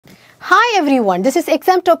Hi everyone, this is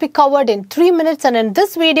exam topic covered in 3 minutes, and in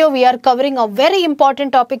this video we are covering a very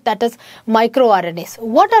important topic, that is microRNAs.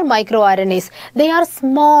 What are microRNAs? They are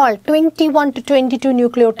small 21 to 22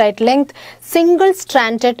 nucleotide length single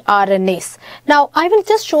stranded RNAs. Now I will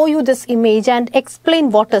just show you this image and explain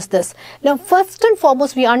what is this. Now first and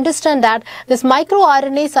foremost, we understand that these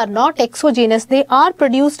microRNAs are not exogenous, they are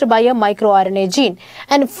produced by a microRNA gene.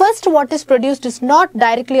 And first what is produced is not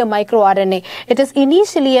directly a microRNA, it is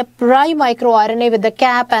initially a microRNA with the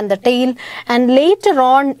cap and the tail, and later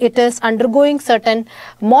on it is undergoing certain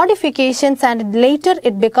modifications and later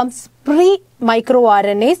it becomes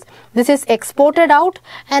pre-microRNAs. This is exported out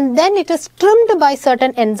and then it is trimmed by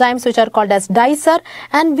certain enzymes which are called as dicer,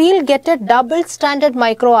 and we'll get a double-stranded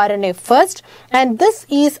microRNA first, and this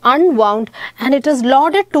is unwound and it is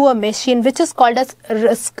loaded to a machine which is called as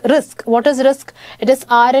RISC. What is RISC? It is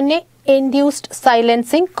RNA induced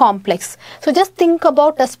silencing complex. So just think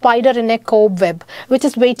about a spider in a cobweb which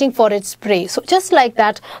is waiting for its prey. So just like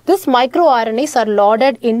that, these microRNAs are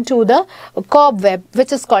loaded into the cobweb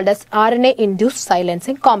which is called as RNA induced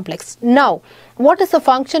silencing complex. Now what is the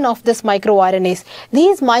function of this microRNAs?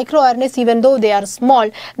 These microRNAs, even though they are small,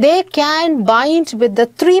 they can bind with the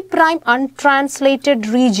 3' untranslated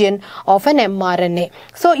region of an mRNA.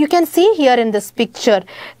 So you can see here in this picture,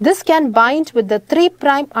 this can bind with the 3'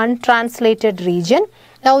 untranslated region.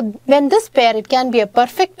 Now when this pair, it can be a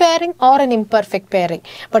perfect pairing or an imperfect pairing,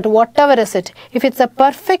 but whatever is it, if it's a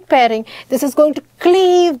perfect pairing, this is going to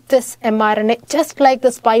cleave this mRNA just like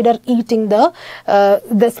the spider eating the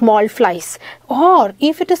small flies. Or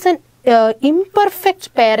if it is an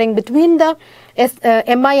imperfect pairing between the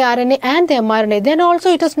miRNA and the mRNA, then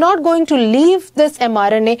also it is not going to leave this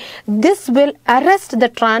mRNA. This will arrest the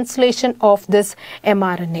translation of this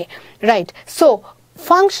mRNA, right? So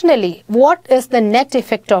functionally, what is the net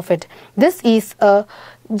effect of it? This is a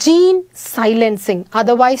gene silencing,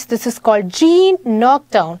 otherwise this is called gene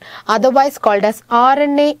knockdown, otherwise called as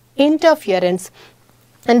RNA interference.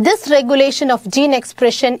 And this regulation of gene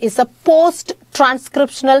expression is a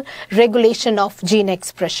post-transcriptional regulation of gene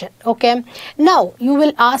expression. Okay. Now you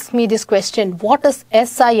will ask me this question: what is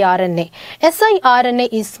siRNA? siRNA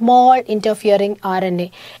is small interfering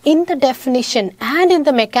RNA. In the definition and in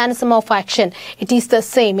the mechanism of action, it is the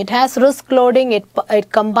same. It has RISC loading.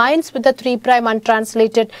 It combines with the 3'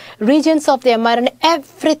 untranslated regions of the mRNA.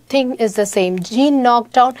 Everything is the same. Gene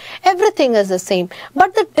knockdown, everything is the same.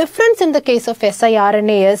 But the difference in the case of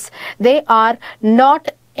siRNA is they are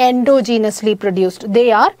not endogenously produced,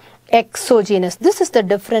 they are exogenous. This is the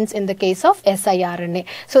difference in the case of siRNA.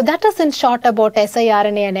 So that is in short about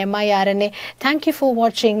siRNA and miRNA. Thank you for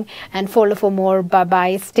watching and follow for more. Bye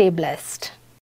bye. Stay blessed.